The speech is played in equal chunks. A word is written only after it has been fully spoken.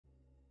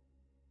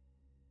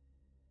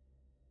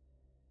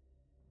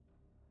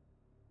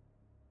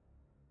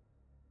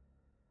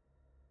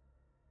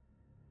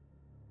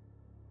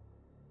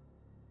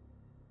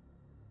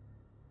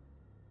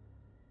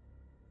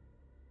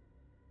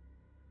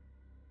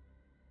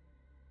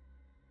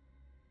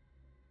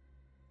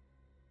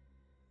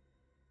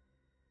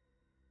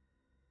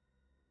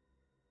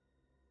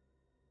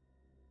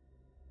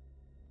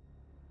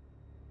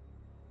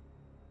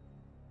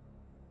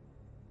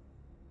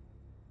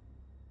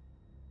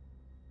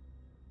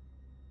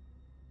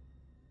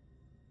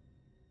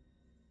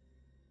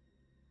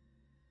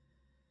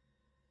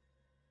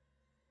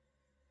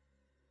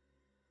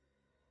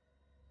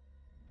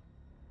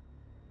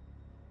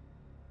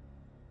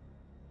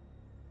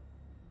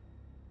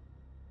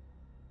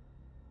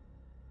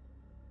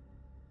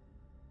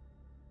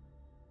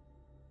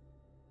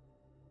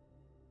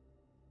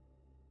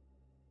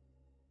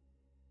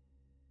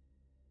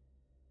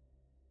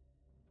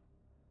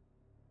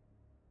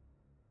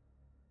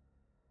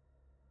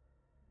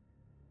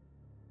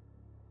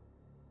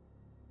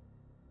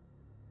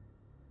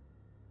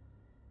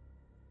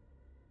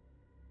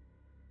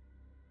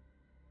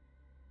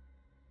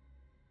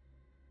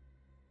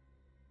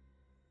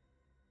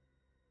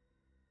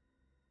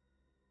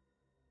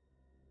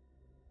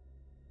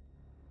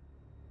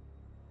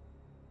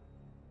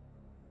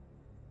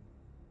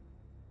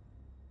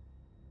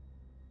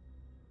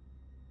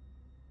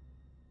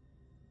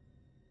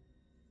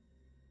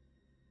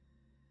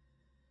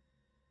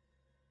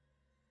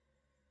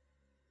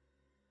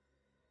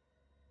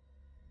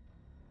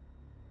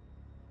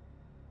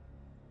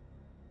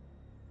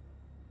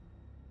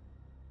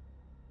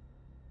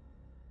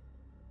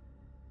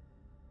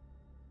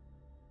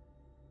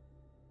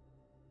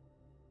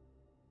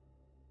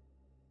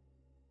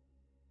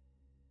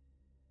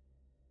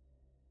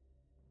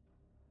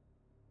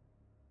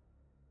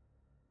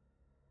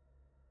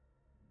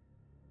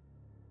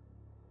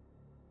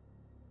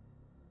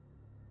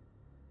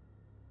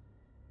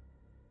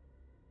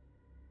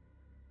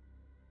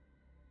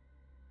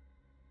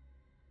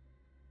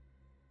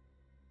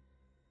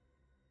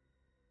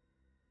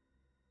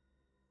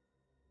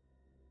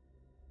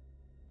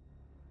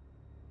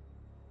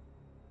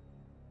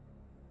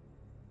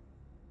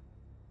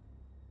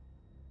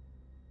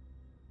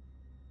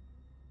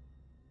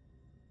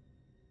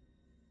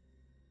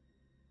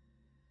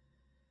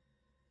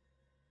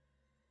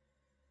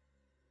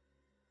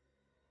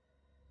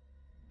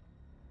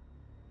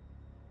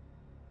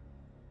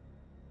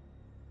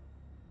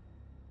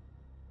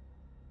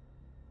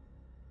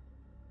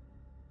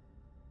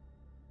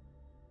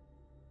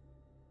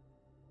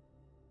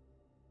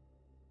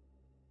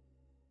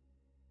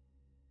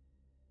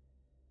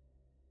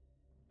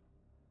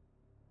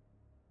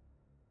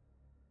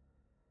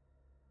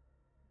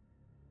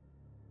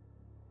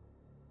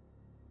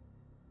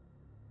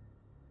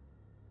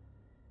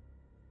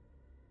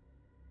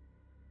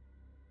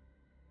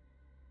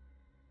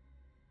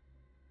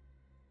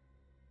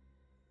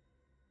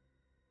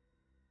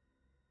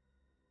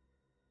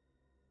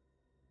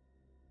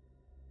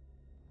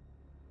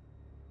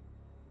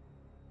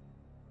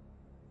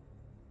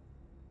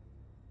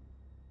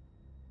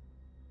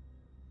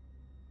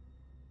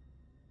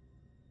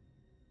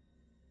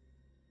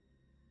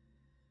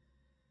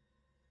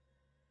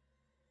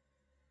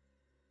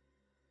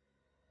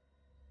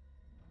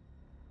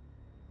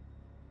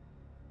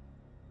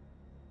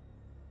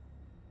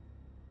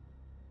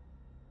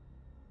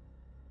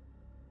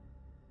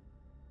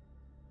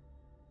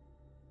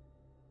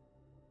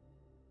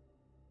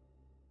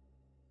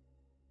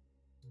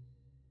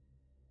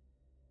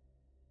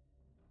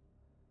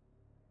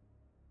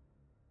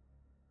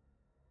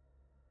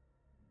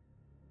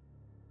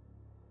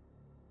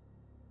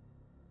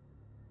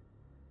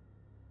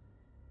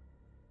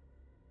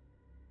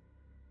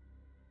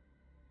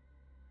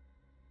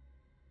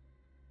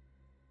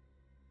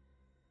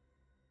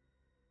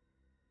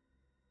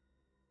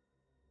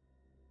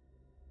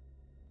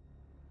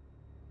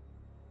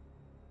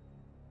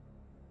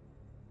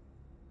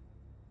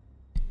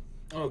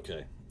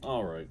Okay,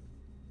 alright.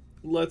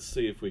 Let's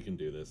see if we can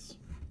do this.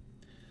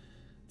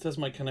 It says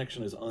my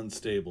connection is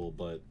unstable,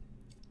 but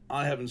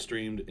I haven't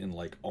streamed in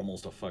like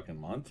almost a fucking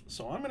month,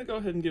 so I'm gonna go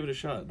ahead and give it a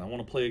shot. And I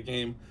want to play a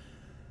game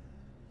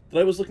that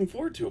I was looking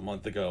forward to a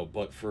month ago,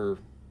 but for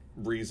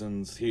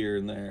reasons here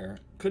and there,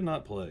 could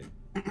not play.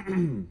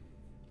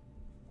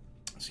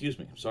 Excuse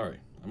me, sorry.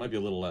 I might be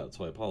a little loud,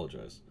 so I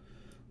apologize.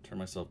 Turn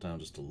myself down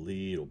just a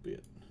little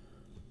bit.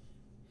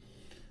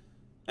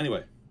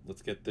 Anyway,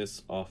 let's get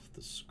this off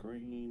the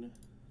screen.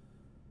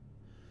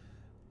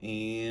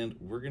 And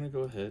we're going to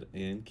go ahead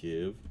and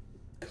give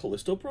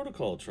Callisto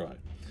Protocol a try.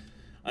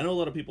 I know a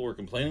lot of people were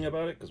complaining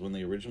about it, because when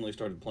they originally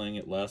started playing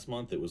it last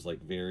month, it was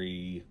like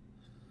very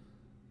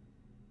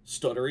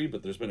stuttery,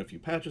 but there's been a few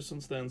patches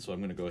since then, so I'm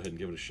going to go ahead and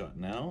give it a shot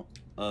now.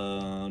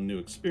 New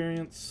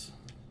experience.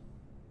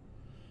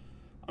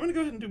 I'm going to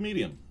go ahead and do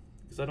medium,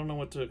 because I don't know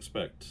what to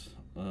expect.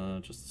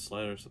 Just the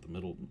sliders at the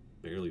middle,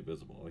 barely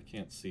visible. I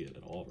can't see it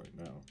at all right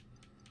now.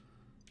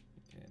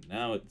 Okay,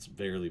 now it's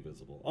barely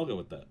visible. I'll go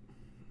with that.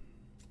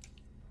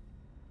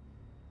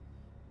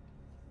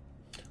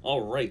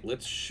 Alright,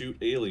 let's shoot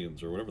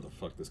aliens, or whatever the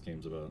fuck this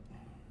game's about.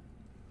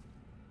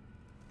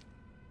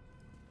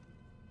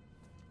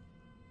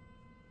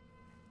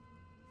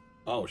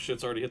 Oh,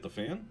 shit's already hit the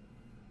fan?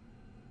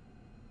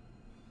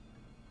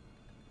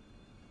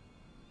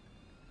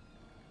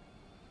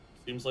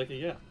 Seems like a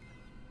yeah.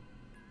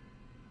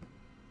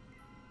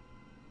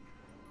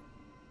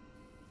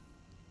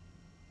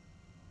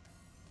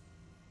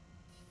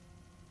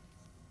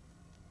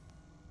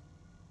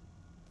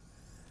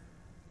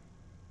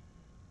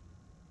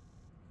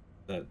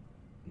 That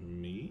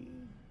me?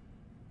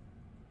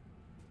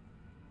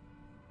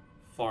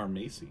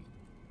 Pharmacy.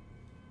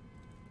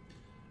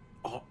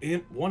 Oh,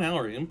 1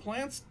 hour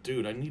implants?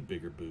 Dude, I need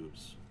bigger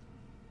boobs.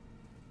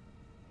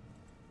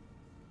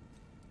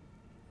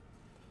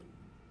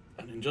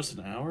 And in just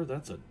an hour?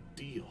 That's a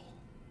deal.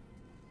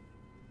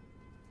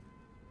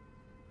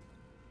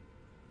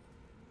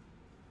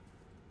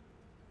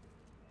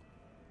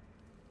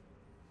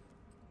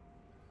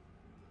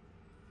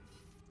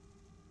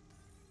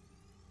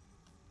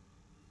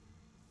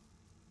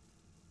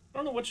 I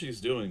don't know what she's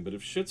doing, but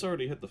if shit's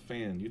already hit the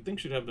fan, you'd think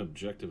she'd have an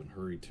objective and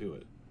hurry to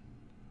it.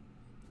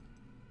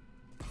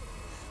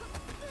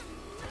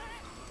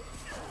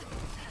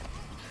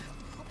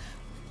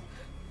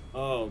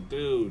 Oh,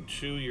 dude,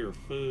 chew your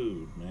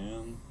food,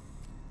 man.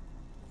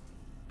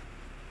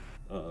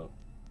 Uh-oh.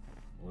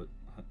 What?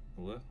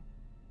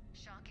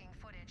 Shocking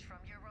footage from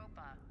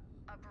Europa.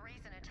 A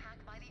brazen attack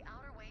by the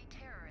Outer Way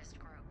terrorist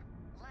group,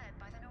 led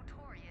by the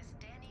notorious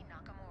Danny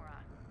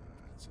Nakamura.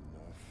 That's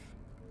enough.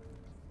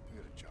 We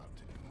got a job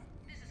to do.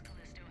 This is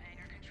Callisto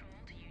Hangar Control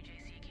to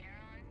UJC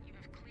Charon. You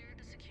have cleared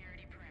the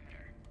security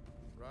perimeter.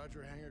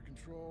 Roger, hangar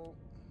control.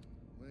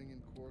 Laying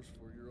in course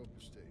for Europa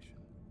Station.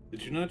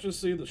 Did you not just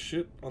see the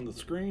shit on the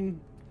screen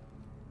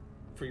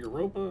for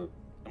Europa?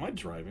 Am I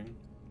driving?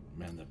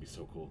 Man, that'd be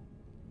so cool.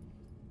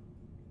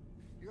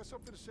 You got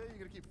something to say? You're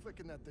gonna keep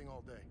flicking that thing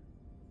all day.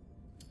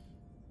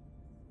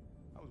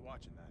 I was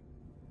watching that.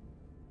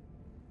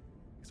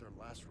 It's our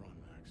last run,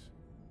 Max.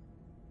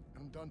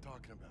 And I'm done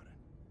talking about it.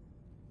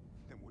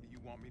 Then what do you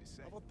want me to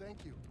say? How about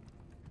thank you?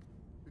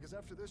 Because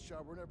after this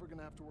job, we're never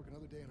gonna have to work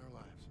another day in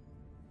our lives.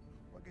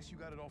 Well, I guess you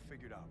got it all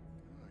figured out.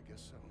 I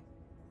guess so.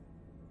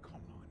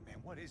 Come on, man,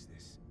 what is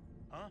this?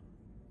 Huh?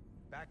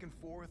 Back and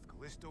forth,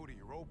 Callisto to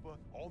Europa,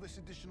 all this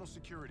additional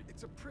security.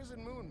 It's a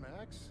prison moon,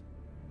 Max.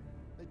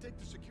 They take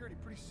the security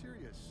pretty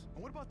serious.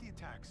 And what about the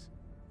attacks?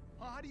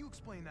 Huh? How do you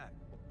explain that?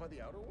 By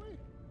the Outer Way.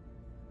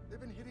 They've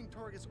been hitting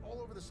targets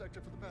all over the sector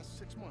for the past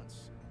 6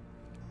 months.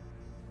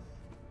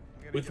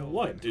 With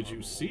what? Did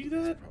you see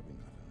that? Probably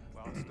nothing.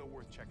 Well, it's still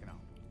worth checking out.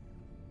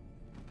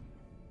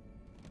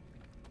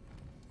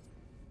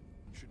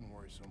 You shouldn't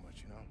worry so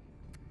much, you know?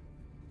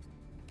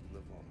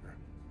 Live longer.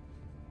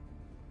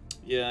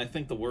 Yeah, I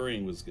think the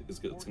worrying is it's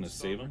going to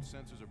save him.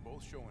 Sensors are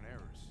both showing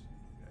errors.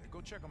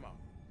 Go check them out.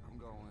 I'm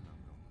going.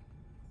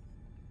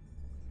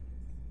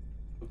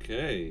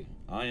 Okay,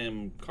 I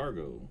am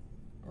cargo,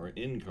 or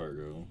in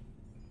cargo.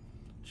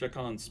 Check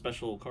on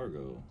special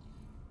cargo.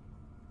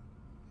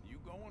 You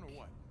going or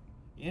what?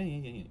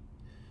 Yeah.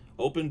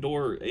 Open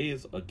door. A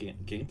is a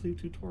gameplay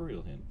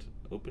tutorial hint.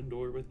 Open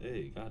door with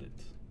A. Got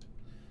it.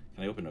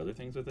 Can I open other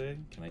things with A?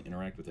 Can I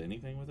interact with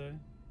anything with A?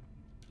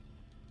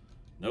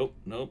 Nope.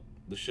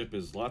 The ship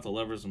is lots of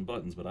levers and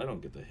buttons, but I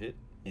don't get to hit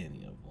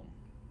any of them.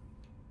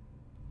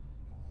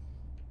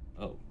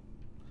 Oh.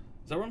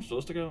 Is that where I'm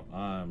supposed to go?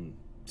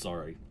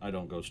 Sorry, I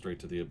don't go straight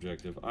to the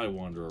objective. I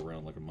wander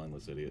around like a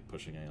mindless idiot,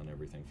 pushing A on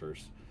everything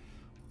first.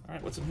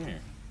 Alright, what's in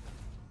here?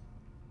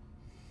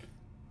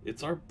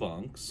 It's our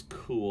bunks.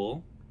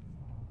 Cool.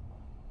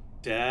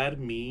 Dad,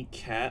 me,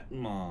 cat, and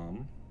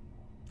mom.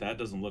 That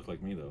doesn't look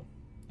like me, though.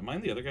 Am I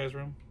in the other guy's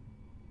room?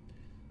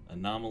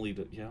 Anomaly...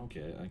 yeah,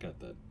 okay, I got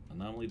that.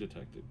 Anomaly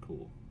detected.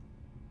 Cool.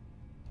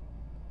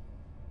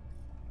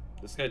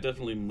 This guy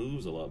definitely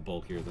moves a lot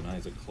bulkier than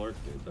Isaac Clarke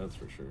did, that's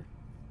for sure.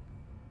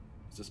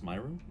 Is this my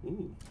room?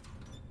 Ooh.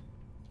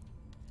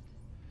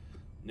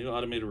 New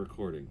automated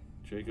recording.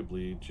 Jacob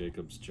Lee,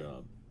 Jacob's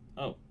job.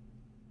 Oh.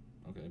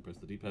 Okay, press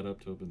the D-pad up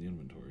to open the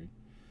inventory.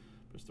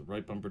 Press the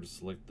right bumper to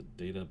select the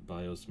data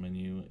BIOS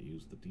menu.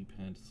 Use the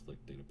D-pad to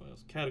select data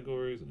BIOS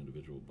categories and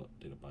individual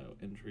data bio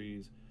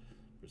entries.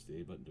 Press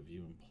the A button to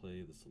view and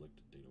play the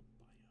selected data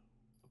bio.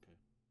 Okay.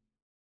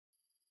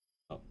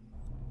 Oh.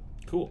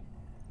 Cool.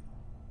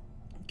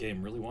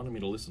 Game really wanted me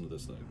to listen to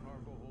this thing.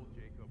 Cargo hold,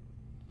 Jacob.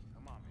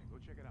 Come on, man. Go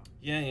check it out.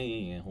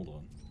 Yeah. Hold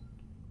on.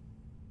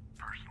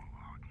 Personal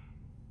log.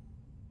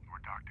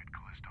 We're docked at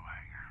Callisto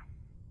hangar.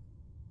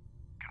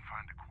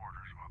 Confined to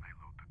quarters while they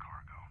load the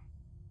cargo.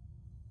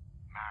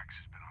 Max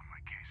has been on my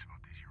case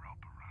about these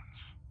Europa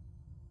runs.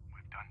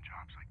 We've done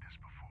jobs like this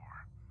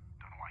before.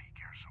 Don't know why he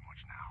cares so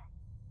much now.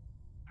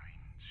 I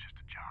mean, it's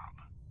just a job.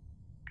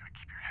 Gotta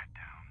keep your head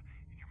down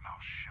and your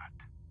mouth shut.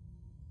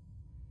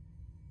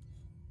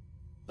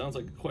 Sounds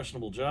like a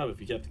questionable job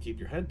if you have to keep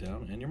your head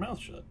down and your mouth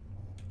shut.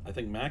 I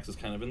think Max is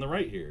kind of in the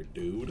right here,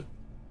 dude.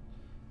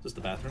 Is this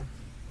the bathroom?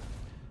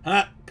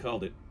 Ha!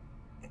 Called it.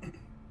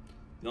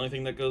 The only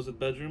thing that goes with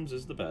bedrooms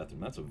is the bathroom.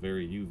 That's a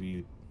very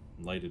UV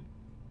lighted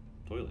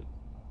toilet.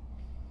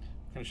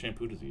 What kind of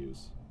shampoo does he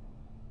use?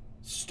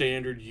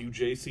 Standard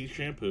UJC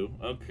shampoo.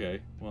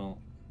 Okay, well,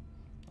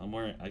 I'm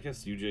wearing... I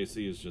guess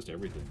UJC is just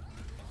everything.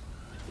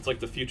 It's like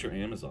the future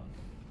Amazon.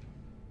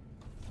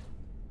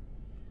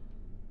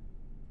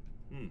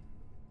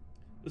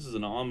 This is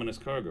an ominous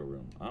cargo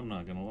room. I'm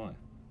not gonna lie.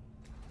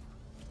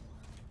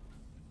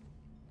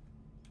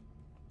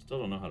 Still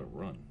don't know how to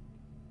run.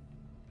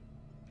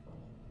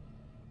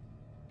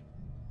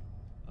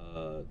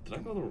 Did I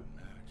go the...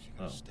 Max, you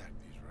gotta stack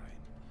these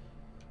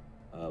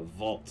right.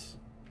 Vault.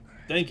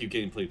 Thank you,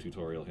 gameplay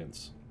tutorial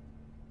hints.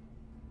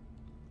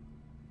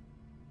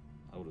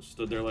 I would have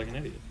stood there like an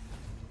idiot.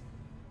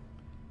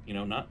 You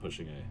know, not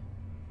pushing A.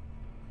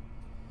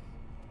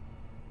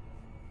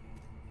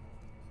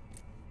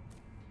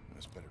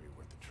 This better be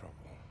worth the trouble.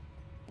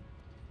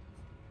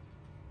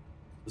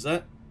 Is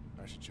that...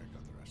 I should check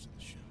out the rest of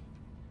the ship.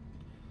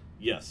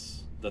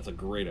 Yes, that's a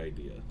great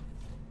idea.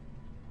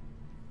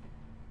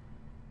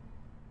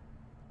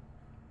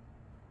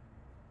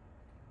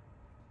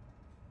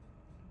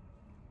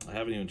 I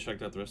haven't even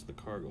checked out the rest of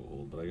the cargo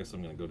hold, but I guess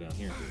I'm gonna go down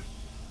here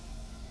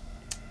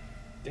too.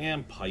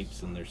 Damn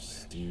pipes and their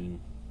steam.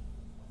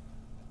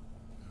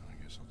 I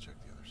guess I'll check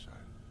the other side.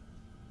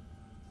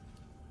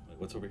 Wait,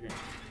 what's over here?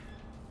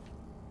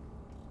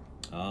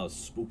 Oh,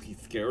 spooky,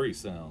 scary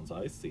sounds.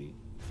 I see.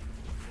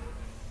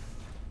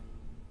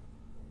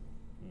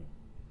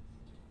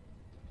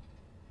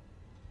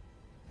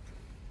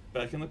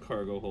 Back in the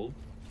cargo hold.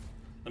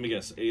 Let me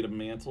guess, A to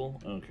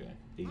mantle? Okay,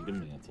 A to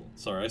mantle.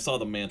 Sorry, I saw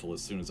the mantle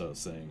as soon as I was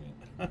saying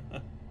it.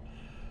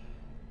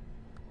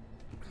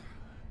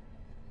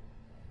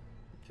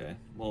 Okay,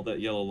 well that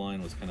yellow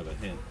line was kind of a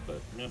hint,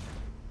 but yep.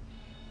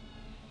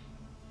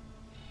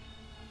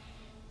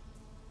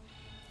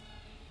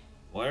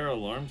 Why are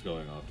alarms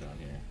going off down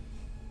here?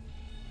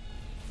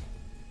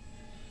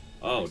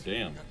 Oh,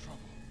 damn. We got trouble.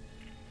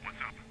 What's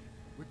up?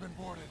 We've been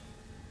boarded.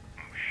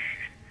 Oh,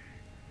 shit.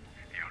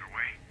 The outer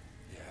way?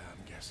 Yeah,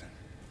 I'm guessing.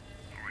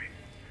 All right,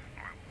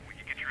 well,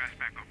 you get your ass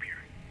back up here.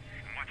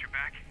 And watch your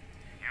back.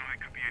 You know, that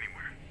could be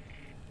anywhere.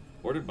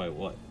 Ordered by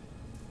what?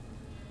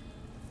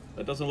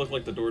 That doesn't look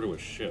like the door to a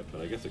ship,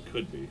 but I guess it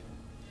could be.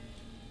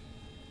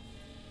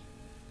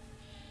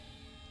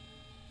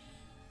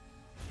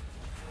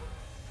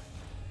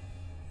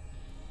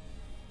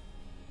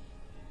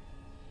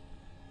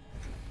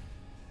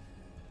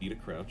 Eat a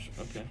crouch.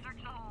 Okay.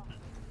 Search the hold.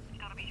 It's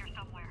gotta be here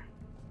somewhere.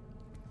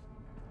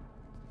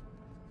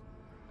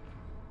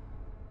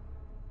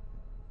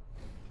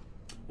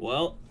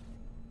 Well,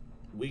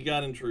 we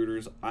got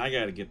intruders. I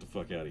gotta get the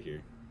fuck out of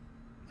here.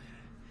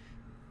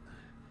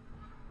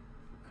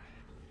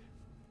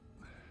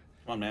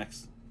 Come on,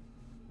 Max.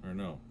 Or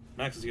no.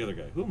 Max is the other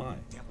guy. Who am I?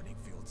 Dampening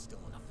field's still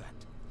in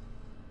effect.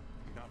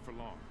 Not for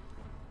long.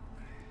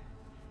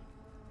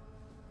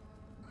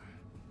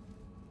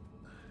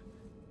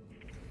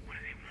 What do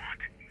they want?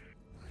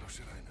 How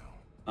should I know?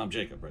 I'm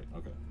Jacob, right?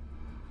 Okay.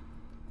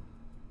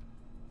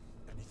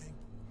 Anything?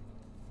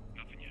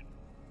 Nothing yet.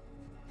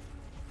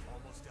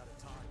 Almost out of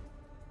time.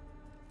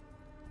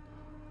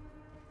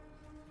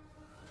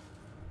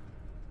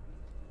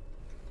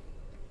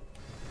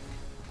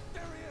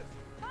 There he is!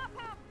 Pop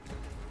him!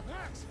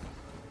 Max!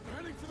 They're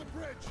heading for the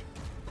bridge!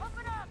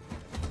 Open up!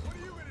 What are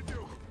you gonna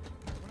do?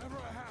 Whenever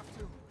I have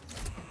to.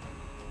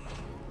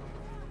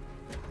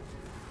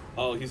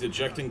 Oh, he's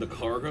ejecting the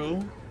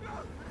cargo?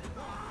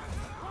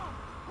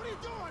 What are you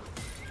doing?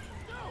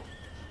 No!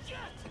 Shit!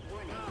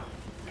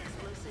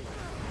 Explosive.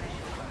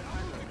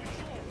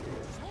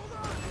 Hold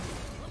on!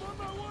 I'm on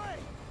my way!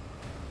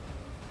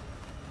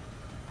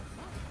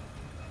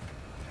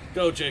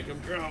 Go,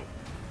 Jacob, go!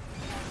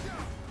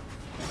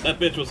 That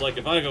bitch was like,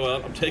 if I go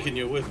out, I'm taking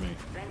you with me.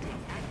 Venting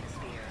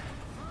atmosphere.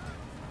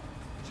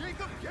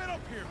 Jacob, get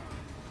up here!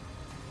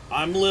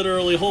 I'm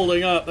literally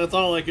holding up. That's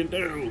all I can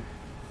do.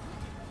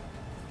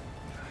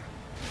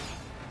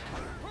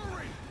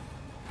 Hurry!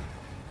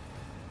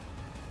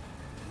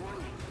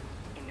 Warning.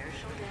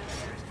 Inertial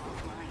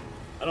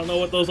I don't know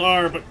what those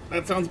are, but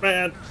that sounds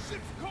bad.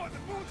 Ship's caught in the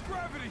moon's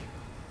gravity.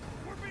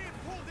 We're being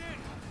pulled in.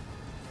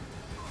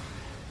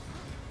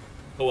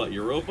 Oh, what,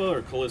 Europa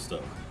or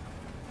Callisto?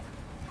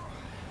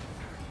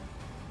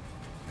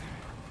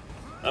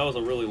 That was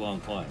a really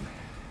long climb.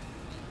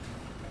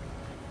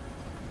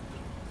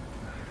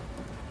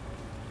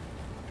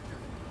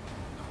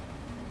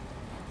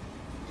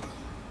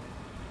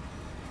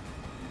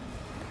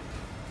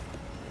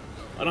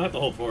 I don't have to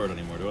hold forward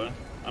anymore, do I?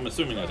 I'm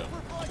assuming I don't.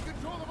 For flight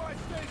control of my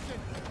station.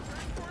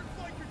 Transport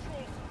flight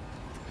control.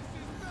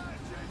 This is bad,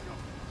 Jacob.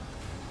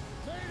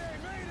 Mayday,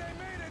 mayday,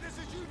 mayday. This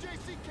is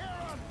UJC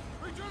Caron.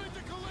 Returning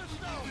to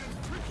Callisto.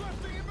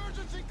 Requesting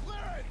emergency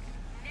clearance.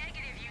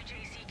 Negative,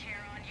 UJC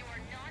Caron. You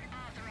are not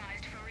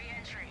authorized for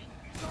re-entry.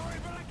 Sorry,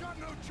 but I got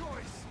no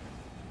choice.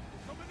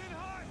 Coming in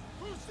hot.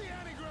 Boost the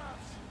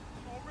antigraphs.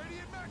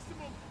 Already at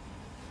maximum.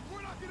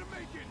 We're not gonna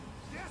make it.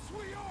 Yes,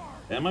 we are.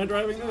 Am I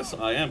driving this?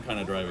 I am kind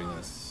of driving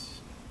this.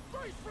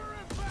 Brace for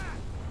impact.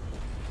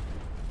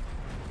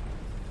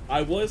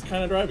 I was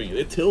kind of driving it.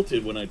 It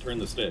tilted when I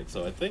turned the stick,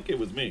 so I think it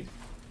was me.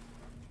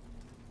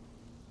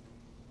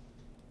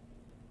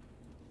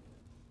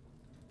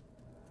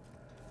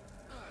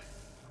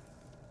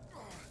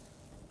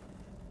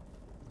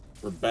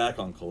 We're back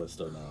on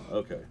Callisto now.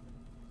 Okay.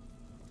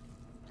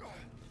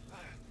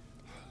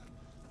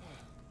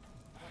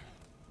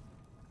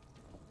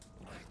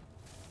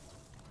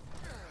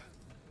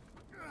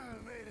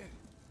 Made it.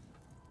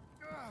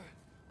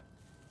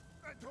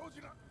 I told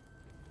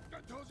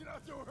you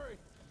not to worry.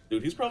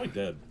 Dude, he's probably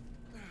dead.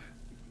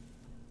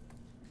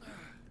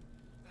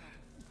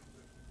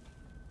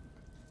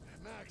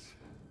 Max.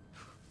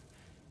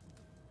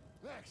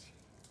 Max.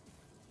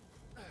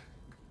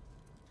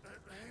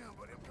 Hang on,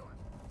 buddy. I'm coming.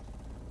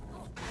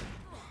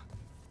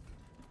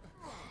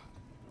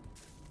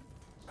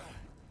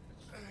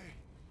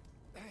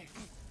 Hey.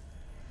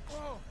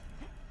 Whoa.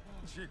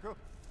 Chico.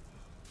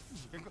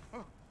 Chico.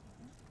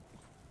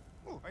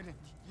 Oh, why didn't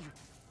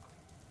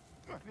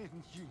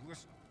you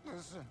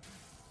listen?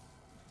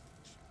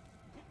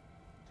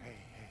 Hey,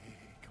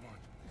 come on.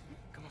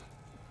 Come on.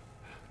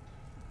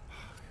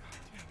 Oh, God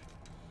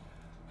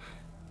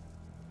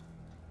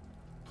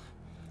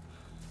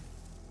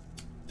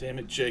damn it. Damn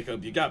it,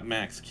 Jacob. You got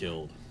Max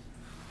killed.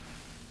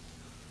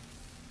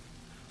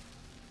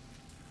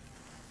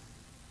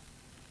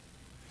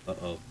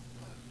 Uh-oh.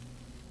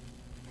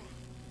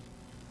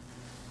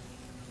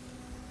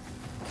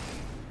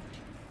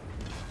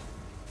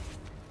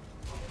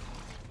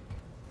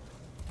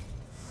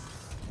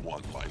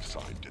 One life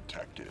sign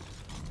detected.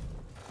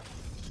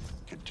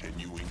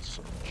 Continuing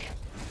search.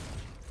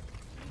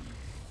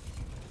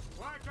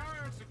 Black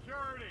Iron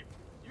Security.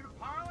 You the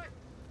pilot?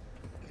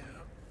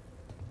 Yeah.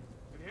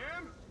 And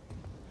him?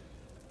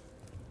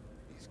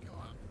 He's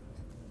gone.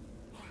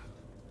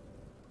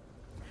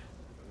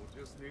 We'll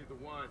just need the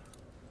one.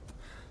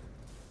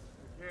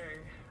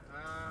 Okay,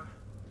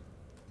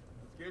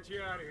 let's get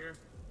you out of here.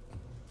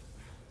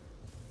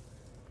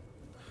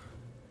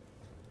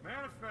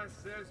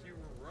 Manifest says you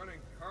were running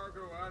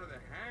cargo out of the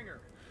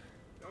hangar.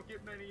 Don't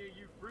get many of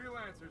you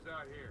freelancers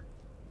out here.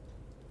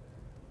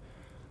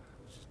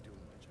 I was just doing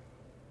my job.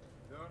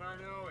 Don't I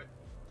know it?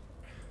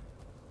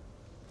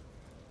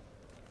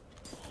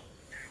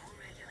 Thermal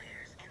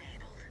regulators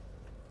enabled.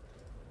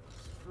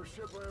 First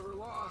ship I ever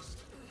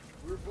lost.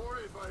 We were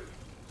boarded by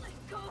Let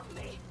go of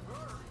me.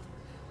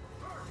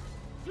 her.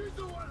 She's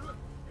the one who...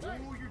 Hey!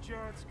 Cool your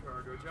jets,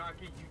 cargo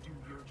jockey. You do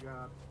your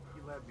job.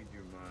 You let me do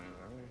mine,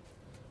 all right?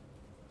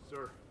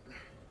 Sir.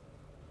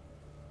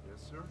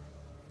 Yes, sir?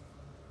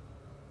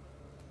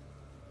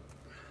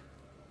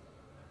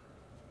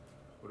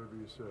 Whatever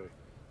you say.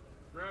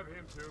 Grab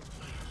him, too.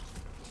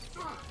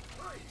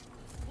 Hey!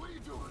 What are you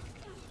doing?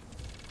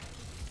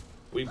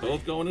 We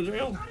both going to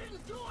jail? I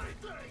didn't do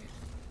anything!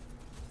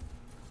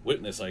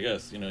 Witness, I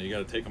guess. You know, you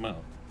gotta take him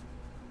out.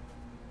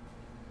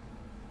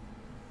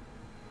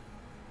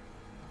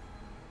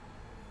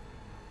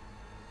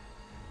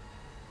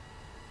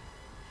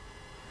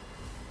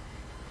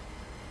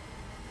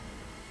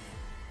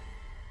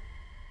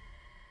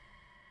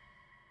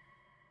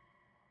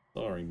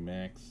 Sorry,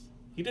 Max.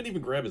 He didn't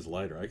even grab his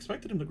lighter. I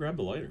expected him to grab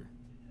the lighter.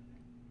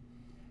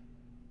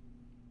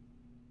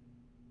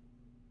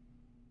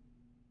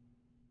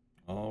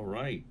 All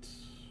right.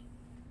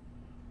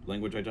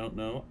 Language I don't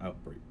know.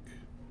 Outbreak.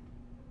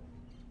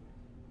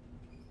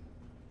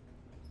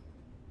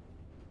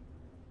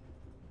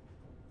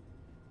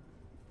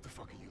 The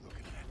fuck are you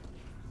looking at?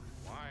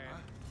 Why?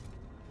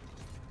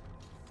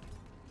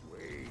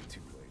 Way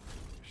too late for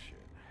this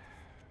shit.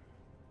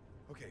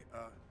 Okay,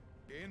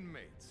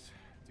 inmates.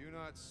 Do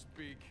not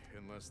speak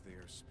unless they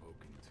are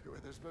spoken to.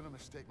 There's been a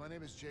mistake. My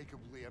name is Jacob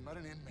Lee. I'm not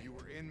an inmate. You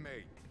were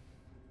inmate.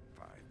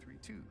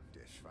 532-521.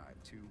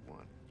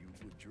 You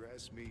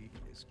address me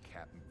as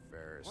Captain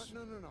Ferris. What?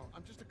 No.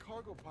 I'm just a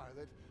cargo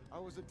pilot. I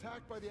was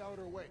attacked by the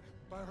Outer Way.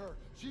 By her.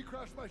 She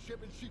crashed my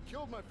ship and she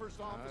killed my first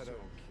officer. I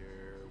don't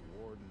care.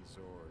 Warden's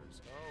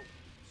orders. Oh,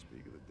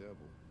 speak of the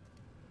devil.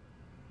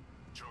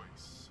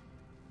 Choice.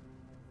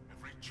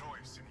 Every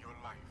choice in your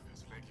life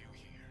has led you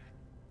here.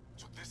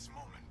 to this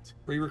moment.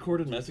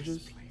 Pre-recorded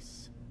messages? This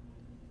place.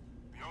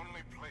 The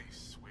only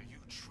place where you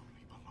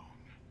truly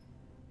belong.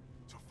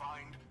 To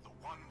find the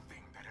one thing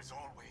that has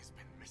always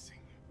been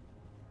missing.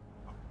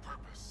 A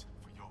purpose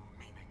for your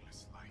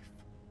meaningless life.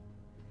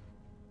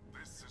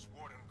 This is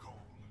Warden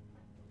Cole,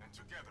 and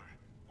together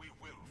we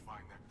will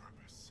find that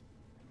purpose.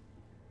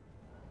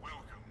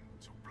 Welcome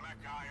to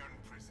Black Iron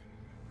Prison.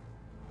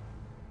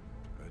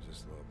 I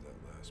just love that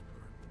last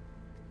part.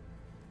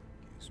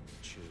 Gives me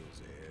chills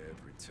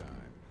every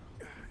time.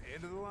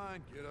 End of the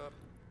line, get up.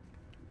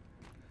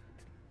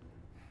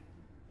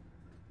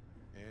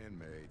 And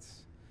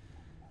mates,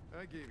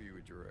 I gave you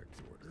a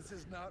direct order. This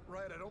is not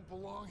right. I don't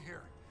belong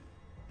here.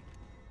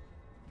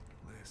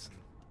 Listen,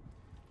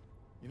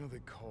 you know they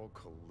call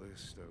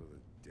Callisto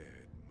the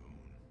dead moon.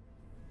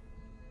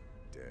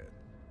 Dead.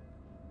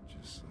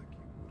 Just like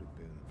you would have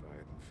been if I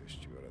hadn't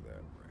fished you out of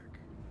that wreck.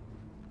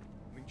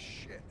 I mean,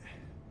 shit.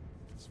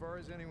 As far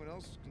as anyone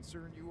else is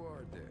concerned, you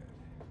are dead.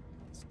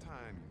 It's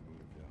time you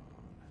moved on.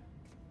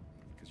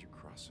 Because you're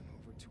crossing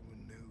over to a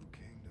new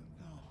kingdom.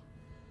 No.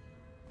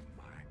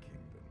 My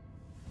kingdom.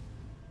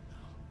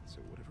 No.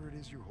 So whatever it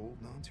is you're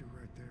holding on to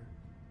right there,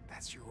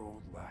 that's your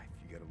old life.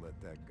 You gotta let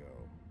that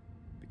go.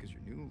 Because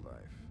your new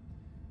life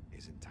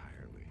is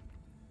entirely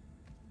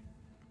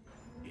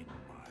in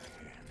my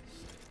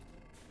hands.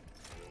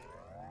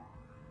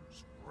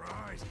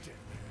 Surprise,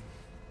 dead man.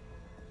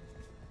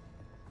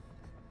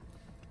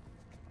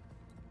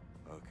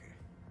 Okay.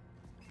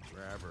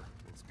 Grab her.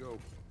 Let's go.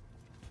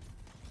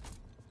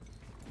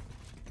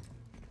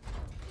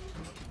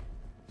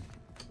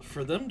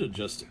 For them to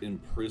just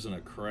imprison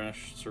a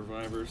crash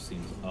survivor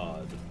seems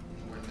odd.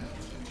 We're now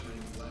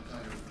entering Black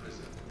Iron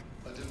Prison,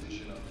 a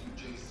division of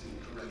UJC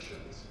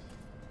Corrections.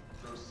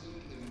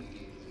 Proceed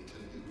immediately to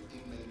new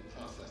inmate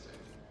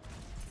processing.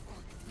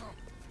 No.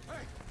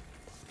 Hey!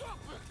 Stop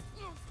it!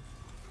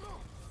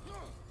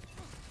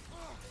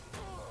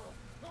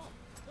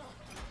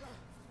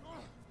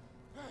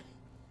 Hey!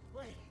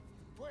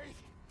 Wait!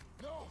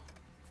 No!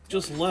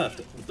 Just left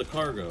with the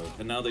cargo,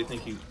 and now they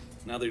think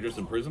now they're just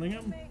imprisoning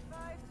him? Inmate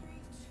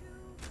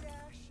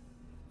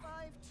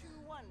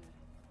 532-521.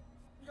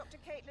 Dr.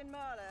 Caitlin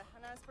Marler,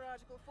 and as per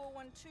Article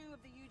 412 of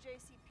the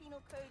UJC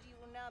Penal Code, you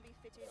will now be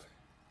fitted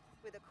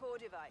with a core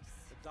device.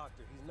 The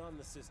doctor, he's not in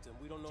the system.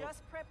 We don't know.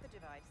 Just prep the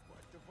device. What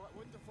the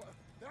fuck?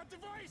 That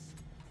device!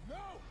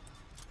 No!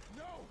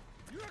 No!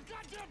 You're a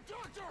goddamn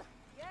doctor!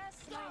 Yes,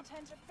 and I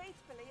intend to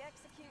faithfully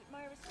execute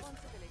my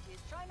responsibilities.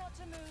 Try not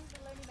to move,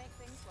 it'll only make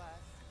things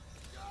worse.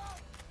 No!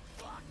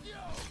 Fuck you!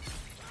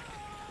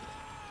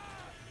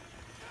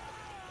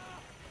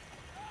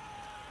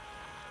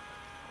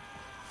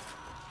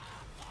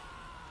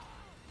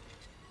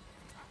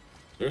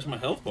 There's my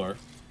health bar.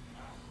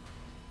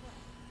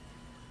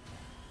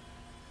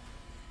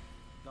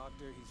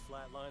 Doctor, he's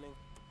flatlining.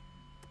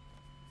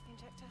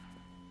 Injector.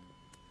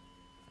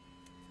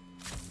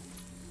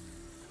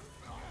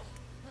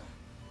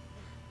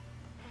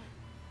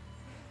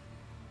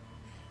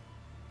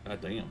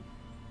 God damn.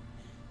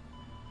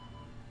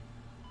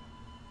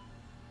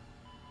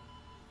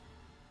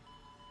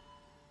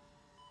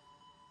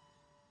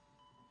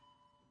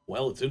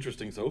 Well, it's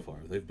interesting so far.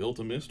 They've built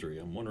a mystery.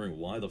 I'm wondering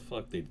why the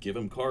fuck they'd give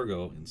him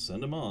cargo and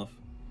send him off,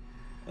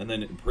 and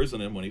then imprison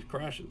him when he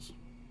crashes.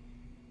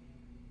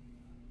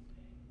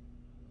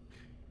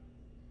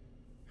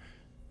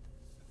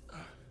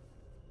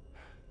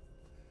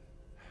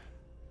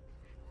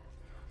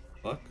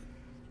 Fuck.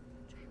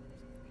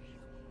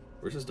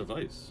 Where's his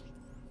device?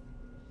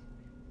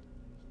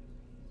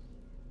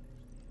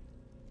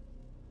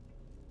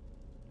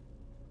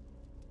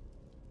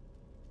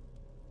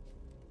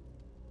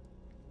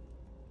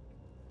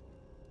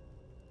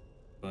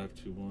 Five,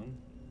 two, one.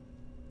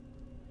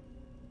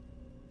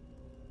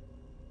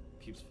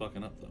 Keeps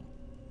fucking up though.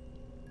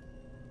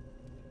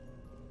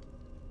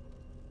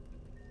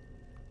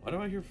 Why do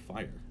I hear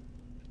fire?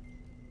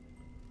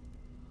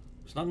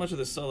 There's not much of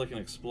this cell I can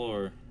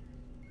explore.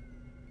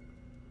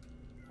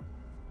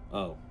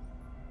 Oh.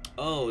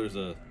 Oh, there's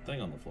a thing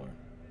on the floor.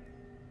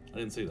 I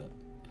didn't see that.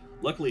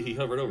 Luckily, he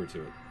hovered over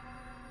to it.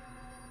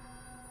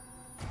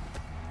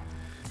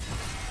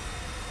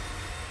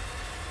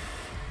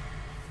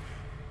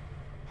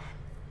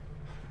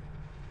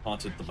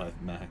 Haunted by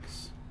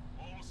Max.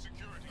 All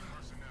security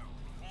personnel,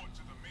 report to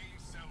the main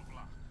cell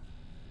block.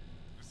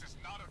 This is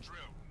not a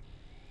drill.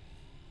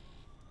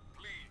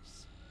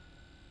 Please,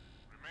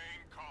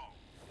 remain calm.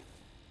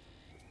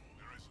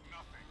 There is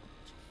nothing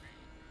to fear.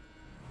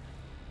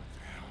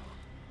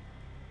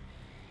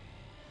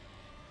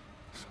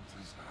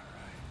 Something's not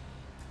right.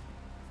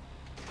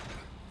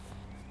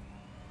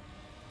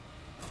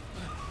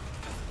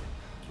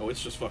 Oh,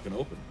 it's just fucking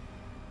open.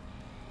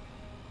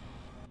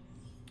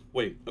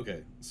 Wait,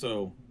 okay,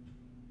 so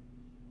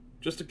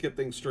just to get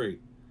things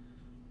straight,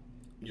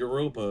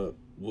 Europa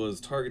was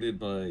targeted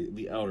by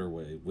the Outer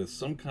Way with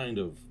some kind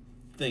of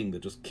thing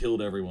that just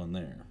killed everyone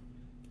there.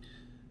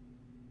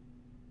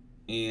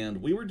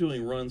 And we were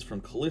doing runs from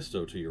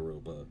Callisto to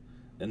Europa,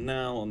 and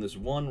now on this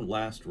one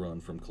last run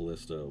from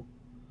Callisto,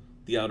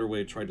 the Outer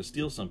Way tried to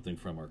steal something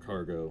from our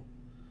cargo.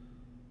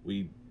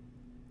 We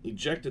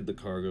ejected the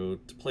cargo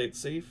to play it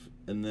safe,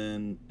 and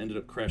then ended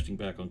up crashing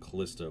back on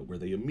Callisto, where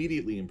they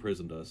immediately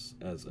imprisoned us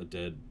as a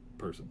dead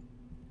person.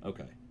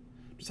 Okay.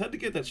 Just had to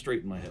get that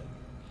straight in my head.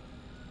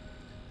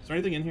 Is there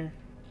anything in here?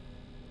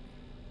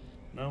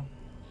 No?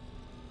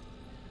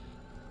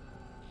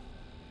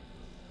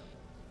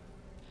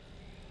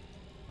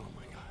 Oh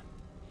my god.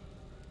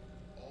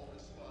 All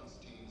response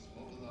teams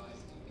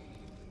mobilize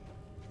immediately.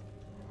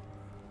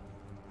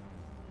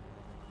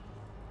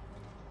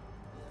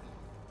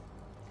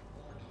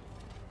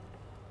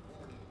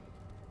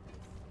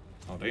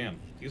 Oh, damn.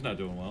 He's not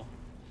doing well.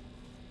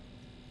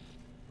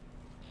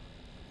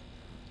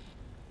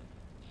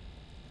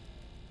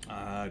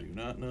 I do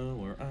not know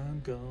where I'm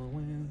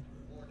going.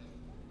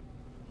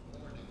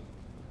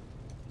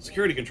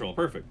 Security control,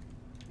 perfect.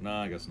 No,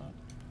 I guess not.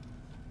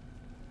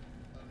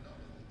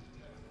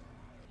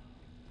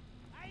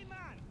 Hey man,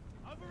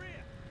 over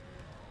here.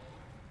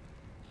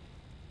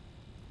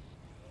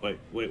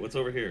 Wait, what's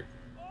over here?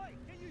 Oi,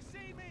 can you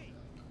see me?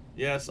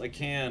 Yes, I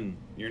can.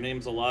 Your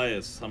name's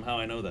Elias. Somehow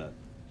I know that.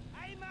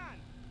 Hey man,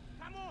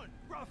 come on,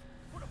 bruv.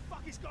 What the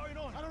fuck is going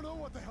on? I don't know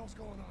what the hell's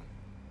going on.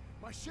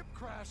 My ship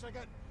crashed, I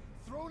got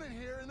thrown in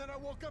here, and then I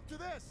woke up to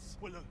this.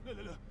 Well, look.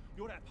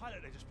 You're that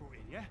pilot they just brought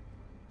in, yeah?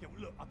 Yeah,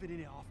 well, look, I've been in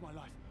here half my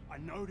life. I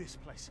know this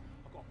place.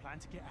 I've got a plan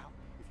to get out.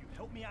 If you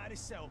help me out of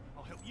this cell,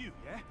 I'll help you,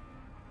 yeah?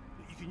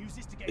 Look, you can use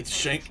this to get It's inside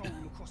the Shank. control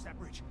room across that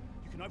bridge.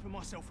 You can open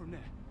my cell from there.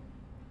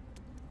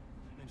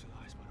 Name's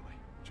Elias, by the way.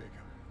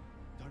 Jacob.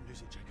 Don't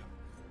lose it, Jacob.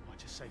 Might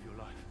just save your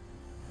life.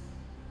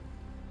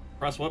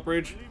 Cross what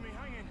bridge? Don't leave me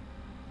hanging.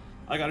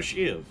 I got a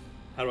shiv.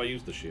 How do I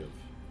use the shiv?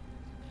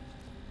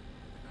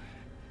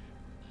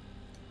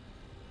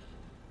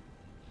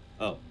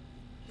 Oh.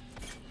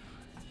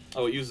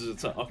 Oh, it uses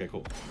itself. Okay,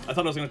 cool. I thought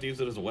I was going to have to use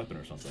it as a weapon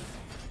or something.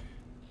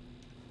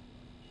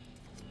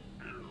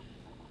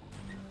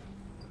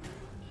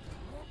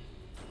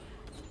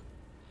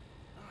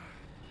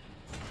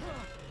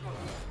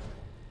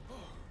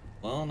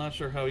 Well, not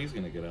sure how he's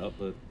going to get out,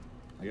 but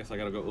I guess I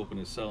got to go open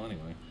his cell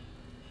anyway.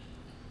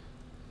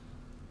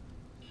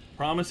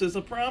 Promise is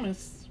a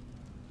promise.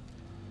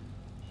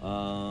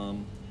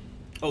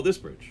 Oh, this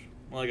bridge.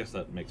 Well, I guess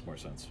that makes more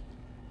sense.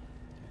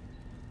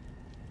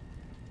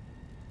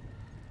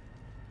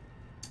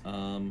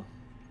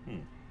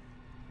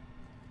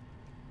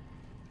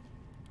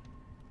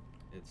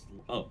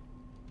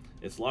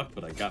 It's locked,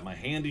 but I got my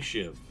handy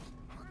shiv.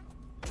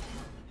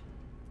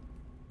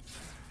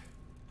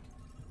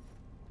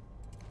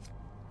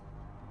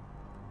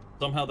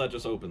 Somehow that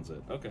just opens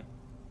it. Okay.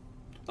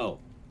 Oh.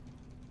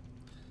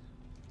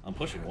 I'm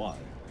pushing Y.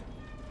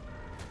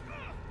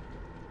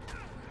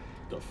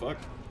 The fuck?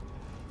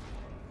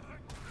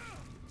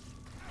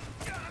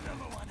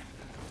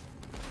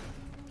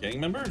 Gang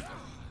member?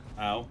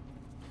 Ow.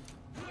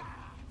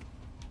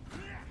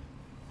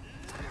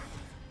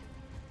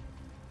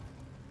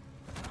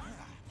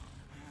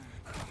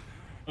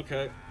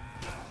 Okay.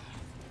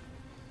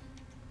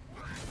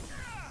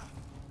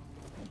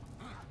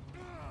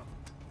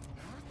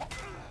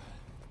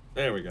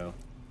 There we go.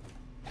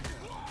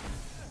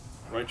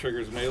 Right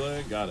trigger's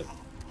melee. Got it.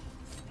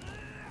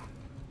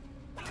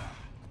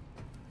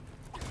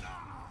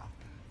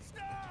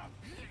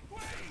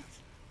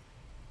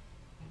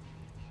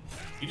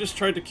 You just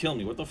tried to kill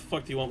me. What the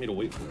fuck do you want me to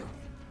wait for?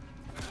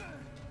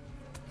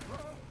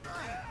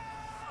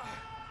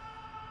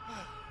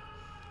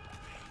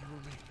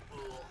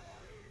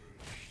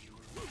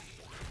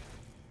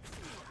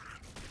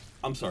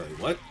 I'm sorry,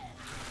 what?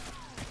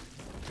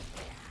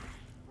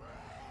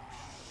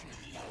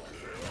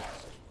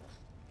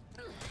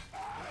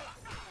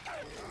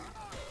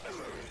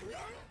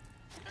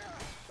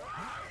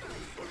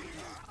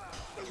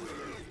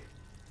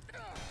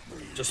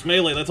 Just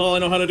melee, that's all I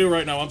know how to do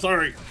right now, I'm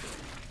sorry.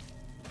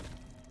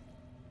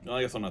 No,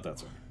 I guess I'm not that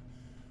sorry.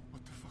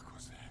 What the fuck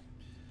was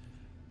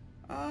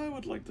that? I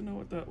would like to know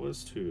what that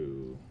was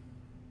too.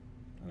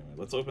 Anyway,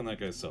 let's open that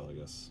guy's cell, I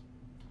guess.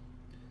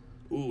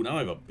 Ooh, now I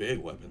have a big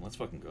weapon. Let's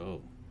fucking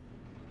go.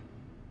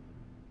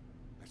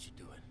 That should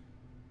do it.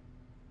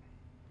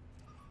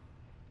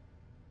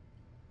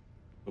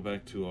 Go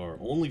back to our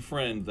only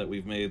friend that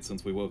we've made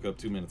since we woke up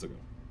 2 minutes ago.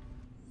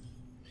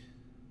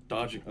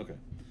 Dodging. Okay.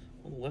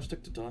 Hold the left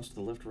stick to dodge to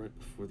the left or right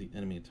before the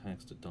enemy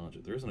attacks to dodge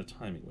it. There isn't a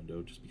timing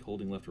window. Just be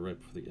holding left or right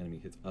before the enemy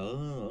hits.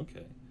 Oh,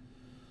 okay.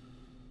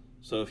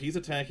 So if he's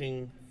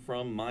attacking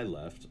from my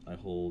left, I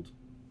hold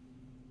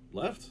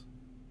left?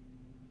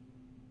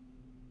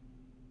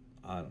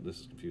 I don't know, this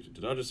is confusing.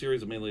 To dodge a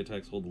series of melee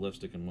attacks, hold the left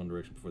stick in one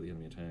direction before the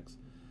enemy attacks.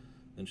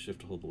 Then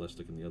shift to hold the left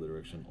stick in the other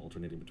direction,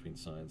 alternating between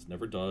sides.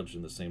 Never dodge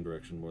in the same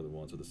direction more than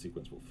once or the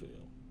sequence will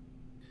fail.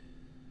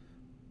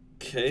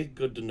 Okay,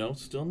 good to know.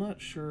 Still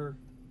not sure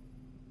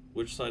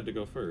which side to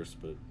go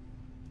first, but...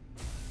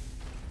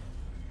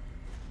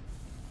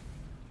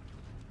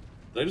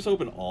 Did I just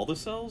open all the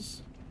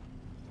cells?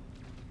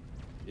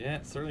 Yeah,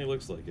 it certainly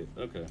looks like it.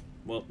 Okay,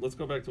 well, let's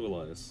go back to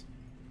Elias.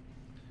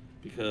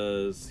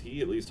 Because he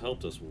at least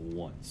helped us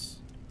once.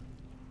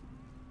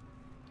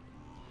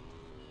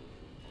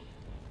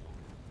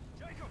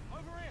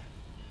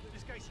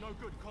 It's no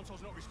good. The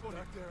console's not responding.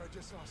 Back there, I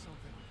just saw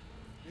something.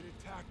 It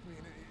attacked me,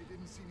 and it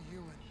didn't seem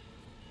human.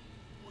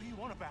 What are you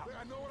on about?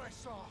 I know what I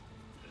saw.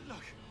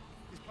 Look,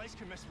 this place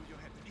can mess with your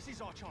head, but this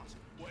is our chance.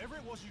 Whatever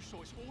it was you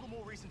saw, it's all the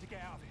more reason to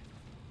get out of here.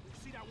 You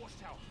see that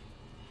watchtower?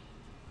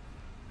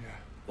 Yeah.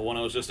 The one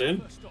I was just in?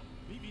 First stop.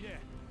 Meet me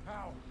there.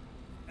 How?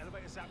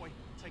 Elevator's that way.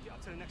 Take it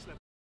up to the next level.